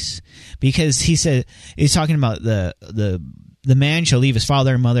strange place. Because he's talking about the man shall leave his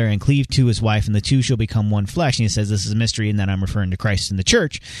father and mother and cleave to his wife, and the two shall become one flesh. And he says this is a mystery, and that I'm referring to Christ and the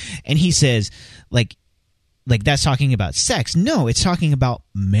church. And he says, like that's talking about sex. No, it's talking about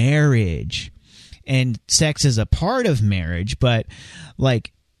marriage. And sex is a part of marriage, but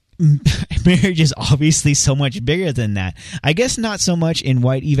like marriage is obviously so much bigger than that. I guess not so much in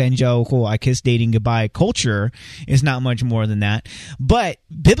white evangelical I kiss dating goodbye culture. It's not much more than that. But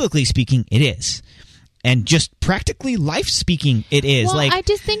biblically speaking, it is. And just practically life speaking, it is. Well, I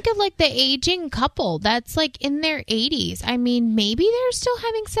just think of like the aging couple that's like in their 80s. I mean, maybe they're still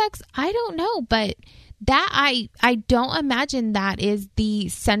having sex. I don't know, but that I don't imagine that is the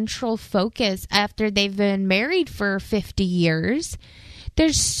central focus after they've been married for 50 years.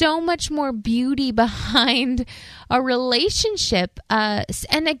 There's so much more beauty behind a relationship.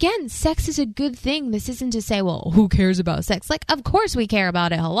 And again, sex is a good thing. This isn't to say, well, who cares about sex? Like, of course we care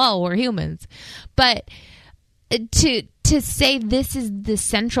about it. Hello, we're humans. But to say this is the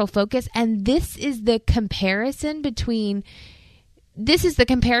central focus and this is the comparison between... This is the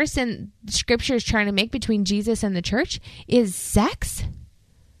comparison Scripture is trying to make between Jesus and the church is sex.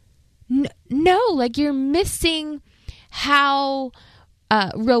 No, like you're missing how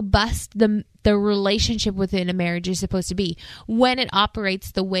robust the relationship within a marriage is supposed to be when it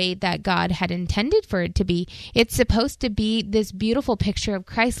operates the way that God had intended for it to be. It's supposed to be this beautiful picture of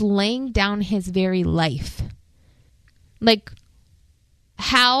Christ laying down his very life. Like,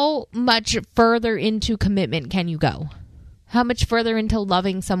 how much further into commitment can you go? How much further into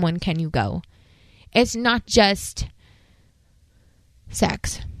loving someone can you go? It's not just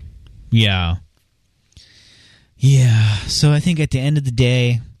sex. Yeah. Yeah. So I think at the end of the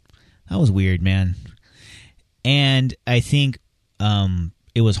day, that was weird, man. And I think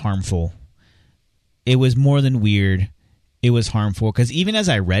it was harmful. It was more than weird. It was harmful. Because even as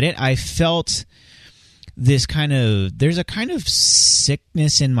I read it, I felt there's a kind of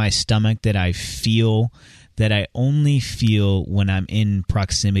sickness in my stomach that I feel that I only feel when I'm in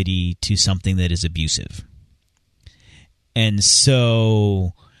proximity to something that is abusive. And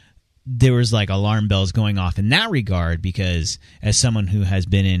so there was like alarm bells going off in that regard, because as someone who has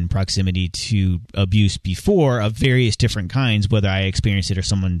been in proximity to abuse before of various different kinds, whether I experienced it or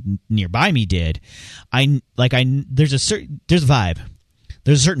someone nearby me did, there's a vibe.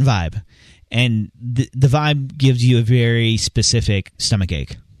 There's a certain vibe. And the vibe gives you a very specific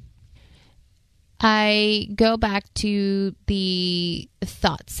stomachache. I go back to the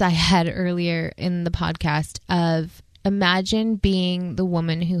thoughts I had earlier in the podcast of imagine being the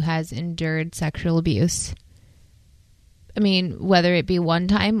woman who has endured sexual abuse. I mean, whether it be one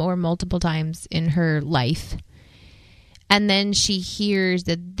time or multiple times in her life. And then she hears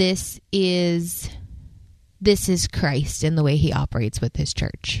that this is Christ in the way he operates with his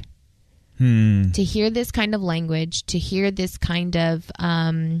church. To hear this kind of language, to hear this kind of...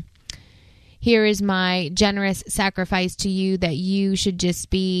 here is my generous sacrifice to you that you should just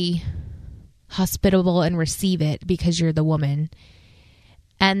be hospitable and receive it because you're the woman.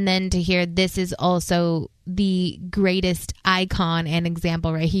 And then to hear this is also the greatest icon and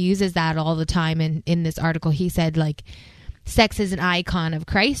example, right? He uses that all the time in this article. He said, like, sex is an icon of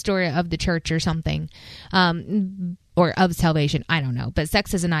Christ or of the church or something, or of salvation. I don't know, but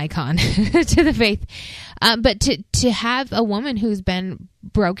sex is an icon to the faith. But to have a woman who's been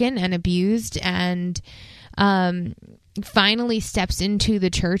broken and abused and finally steps into the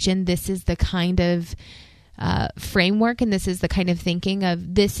church, and this is the kind of framework, and this is the kind of thinking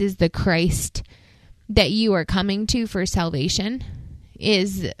of this is the Christ that you are coming to for salvation,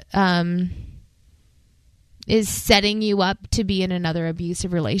 is setting you up to be in another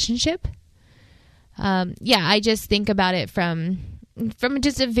abusive relationship. I just think about it from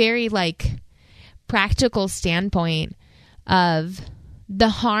just a very like practical standpoint of the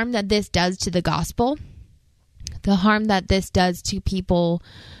harm that this does to the gospel, the harm that this does to people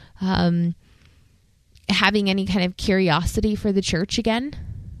having any kind of curiosity for the church again.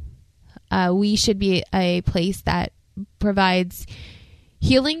 We should be a place that provides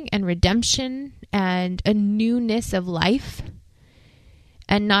healing and redemption and a newness of life,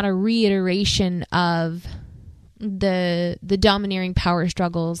 and not a reiteration of the domineering power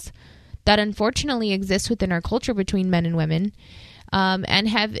struggles that unfortunately exist within our culture between men and women, and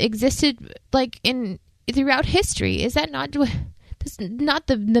have existed like throughout history. Is that not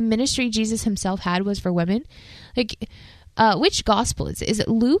the ministry Jesus himself had was for women? Like, which gospel is it? Is it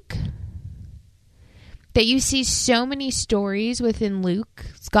Luke? That you see so many stories within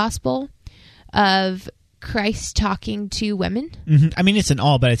Luke's gospel of Christ talking to women. Mm-hmm. I mean, it's in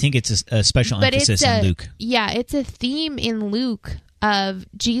all, but I think it's a special emphasis in Luke. Yeah, it's a theme in Luke of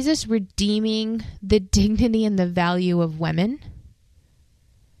Jesus redeeming the dignity and the value of women.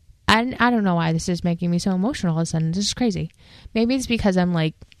 And I don't know why this is making me so emotional all of a sudden. This is crazy. Maybe it's because I'm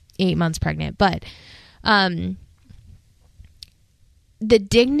like 8 months pregnant, but the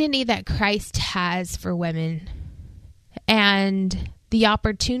dignity that Christ has for women and the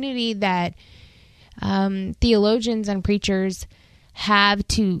opportunity that theologians and preachers have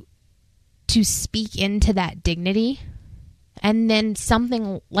to speak into that dignity. And then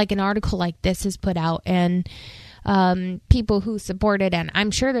something like an article like this is put out, and people who support it, and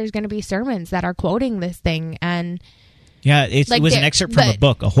I'm sure there's going to be sermons that are quoting this thing. And yeah, it was an excerpt from a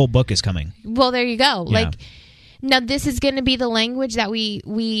book. A whole book is coming. Well, there you go. Yeah. Like, now this is going to be the language that we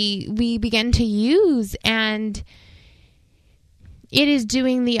begin to use, and it is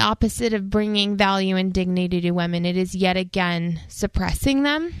doing the opposite of bringing value and dignity to women. It is yet again suppressing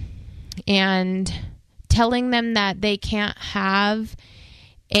them and telling them that they can't have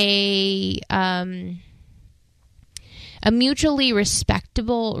a mutually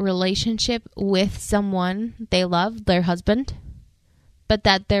respectable relationship with someone they love, their husband, but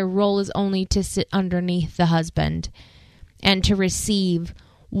that their role is only to sit underneath the husband and to receive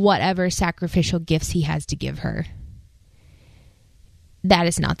whatever sacrificial gifts he has to give her. That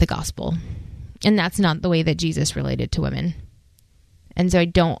is not the gospel. And that's not the way that Jesus related to women. And so I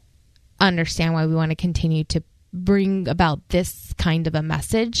don't understand why we want to continue to bring about this kind of a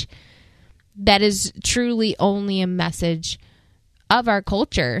message that is truly only a message of our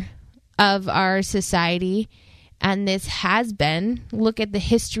culture, of our society. And this has been, look at the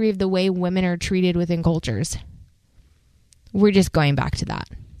history of the way women are treated within cultures. We're just going back to that.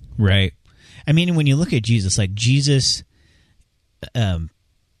 Right. I mean, when you look at Jesus, like Jesus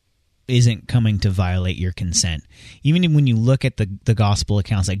isn't coming to violate your consent. Even when you look at the gospel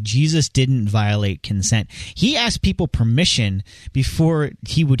accounts, like Jesus didn't violate consent. He asked people permission before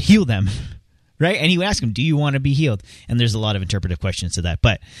he would heal them, right? And he would ask them, do you want to be healed? And there's a lot of interpretive questions to that.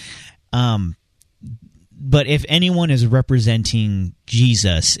 But if anyone is representing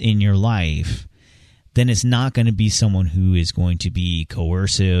Jesus in your life, then it's not going to be someone who is going to be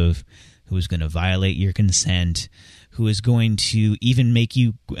coercive, who is going to violate your consent, who is going to even make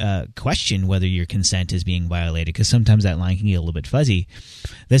you question whether your consent is being violated, because sometimes that line can get a little bit fuzzy.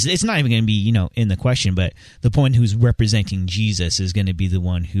 It's not even going to be, in the question, but the one who's representing Jesus is going to be the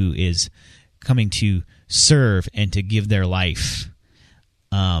one who is coming to serve and to give their life,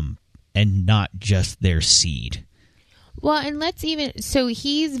 and not just their seed. Well, and so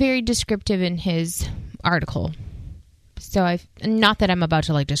he's very descriptive in his article. So not that I'm about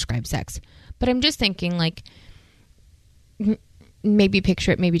to like describe sex, but I'm just thinking like, maybe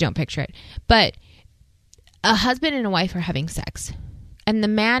picture it, maybe don't picture it. But a husband and a wife are having sex, and the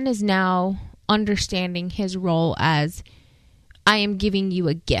man is now understanding his role as, I am giving you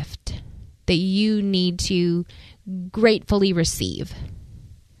a gift that you need to gratefully receive.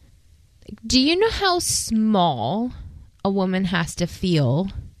 Do you know how small a woman has to feel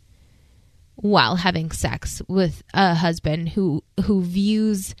while having sex with a husband who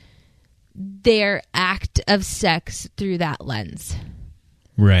views their act of sex through that lens?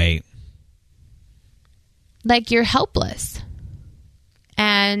 Right. like you're helpless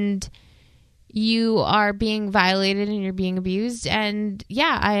and you are being violated and you're being abused. And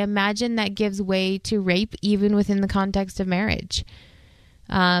yeah, I imagine that gives way to rape even within the context of marriage.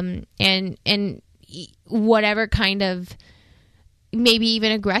 And whatever kind of maybe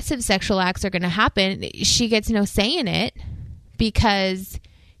even aggressive sexual acts are going to happen, she gets no say in it because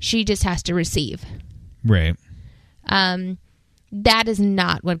she just has to receive. Right. That is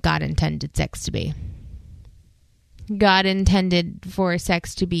not what God intended sex to be. God intended for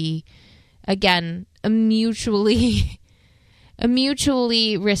sex to be, again, a mutually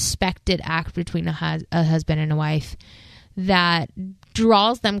respected act between a husband and a wife that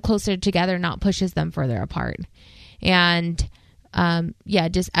draws them closer together, not pushes them further apart. And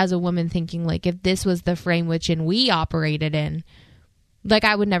just as a woman thinking, like, if this was the frame which we operated in, like,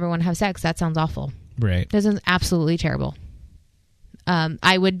 I would never want to have sex. That sounds awful. Right. That sounds absolutely terrible.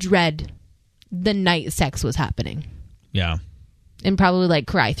 I would dread the night sex was happening. Yeah. And probably like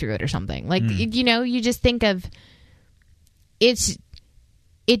cry through it or something. Like, you just think of it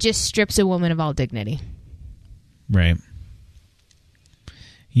just strips a woman of all dignity. Right.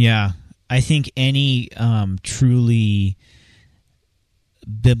 Yeah. I think any truly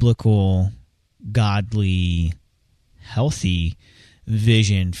biblical, godly, healthy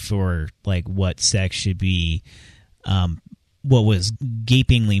vision for like what sex should be, what was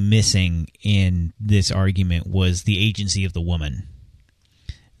gapingly missing in this argument was the agency of the woman.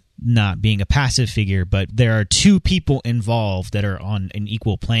 Not being a passive figure, but there are two people involved that are on an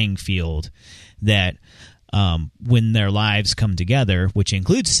equal playing field that when their lives come together, which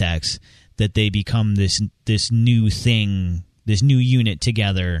includes sex, that they become this new thing, this new unit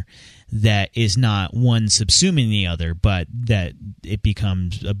together that is not one subsuming the other, but that it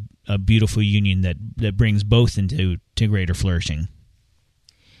becomes a beautiful union that brings both into greater flourishing.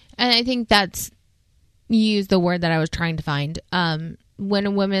 And I think that's, you used the word that I was trying to find. When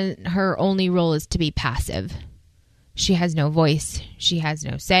a woman, her only role is to be passive. She has no voice. She has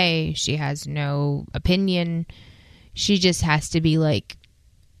no say. She has no opinion. She just has to be like,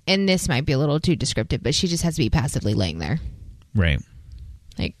 and this might be a little too descriptive, but she just has to be passively laying there. Right.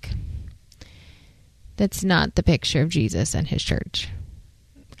 Like, that's not the picture of Jesus and his church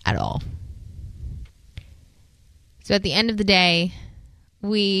at all. So at the end of the day,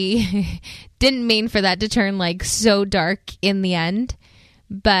 we didn't mean for that to turn like so dark in the end,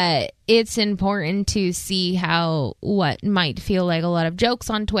 but it's important to see how what might feel like a lot of jokes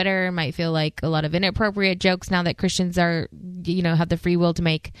on Twitter might feel like a lot of inappropriate jokes now that Christians are, have the free will to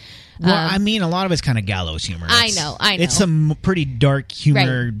make. Well, I mean, a lot of it's kind of gallows humor. I know. It's some pretty dark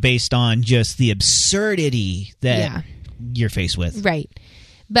humor based on just the absurdity that you're faced with. Right.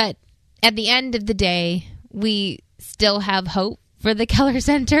 But at the end of the day, we still have hope for the Keller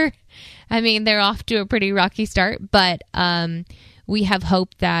Center. I mean, they're off to a pretty rocky start, but we have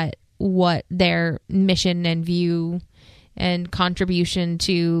hope that what their mission and view and contribution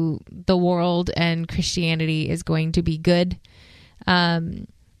to the world and Christianity is going to be good, even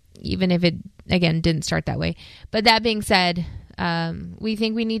if it, again, didn't start that way. But that being said, we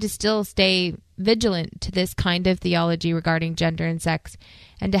think we need to still stay vigilant to this kind of theology regarding gender and sex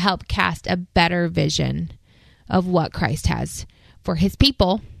and to help cast a better vision of what Christ has for his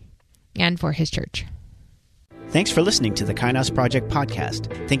people and for his church. Thanks for listening to the Kainos Project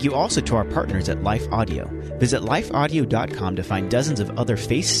podcast. Thank you also to our partners at Life Audio. Visit lifeaudio.com to find dozens of other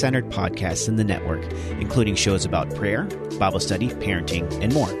faith-centered podcasts in the network, including shows about prayer, Bible study, parenting,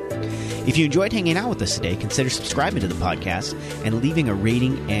 and more. If you enjoyed hanging out with us today, consider subscribing to the podcast and leaving a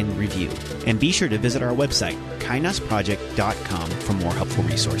rating and review. And be sure to visit our website, kainosproject.com, for more helpful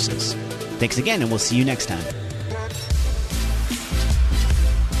resources. Thanks again, and we'll see you next time.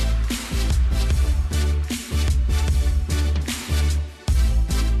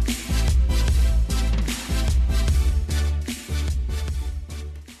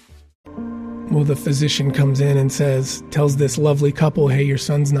 Well, the physician comes in and tells this lovely couple, hey, your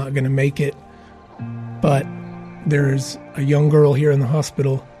son's not going to make it. But there's a young girl here in the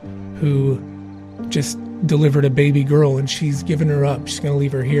hospital who just delivered a baby girl and she's given her up. She's going to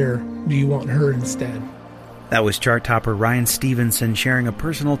leave her here. Do you want her instead? That was chart topper Ryan Stevenson sharing a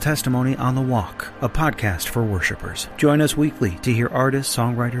personal testimony on The Walk, a podcast for worshipers. Join us weekly to hear artists,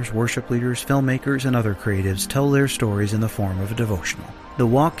 songwriters, worship leaders, filmmakers, and other creatives tell their stories in the form of a devotional. The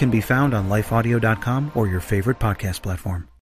Walk can be found on lifeaudio.com or your favorite podcast platform.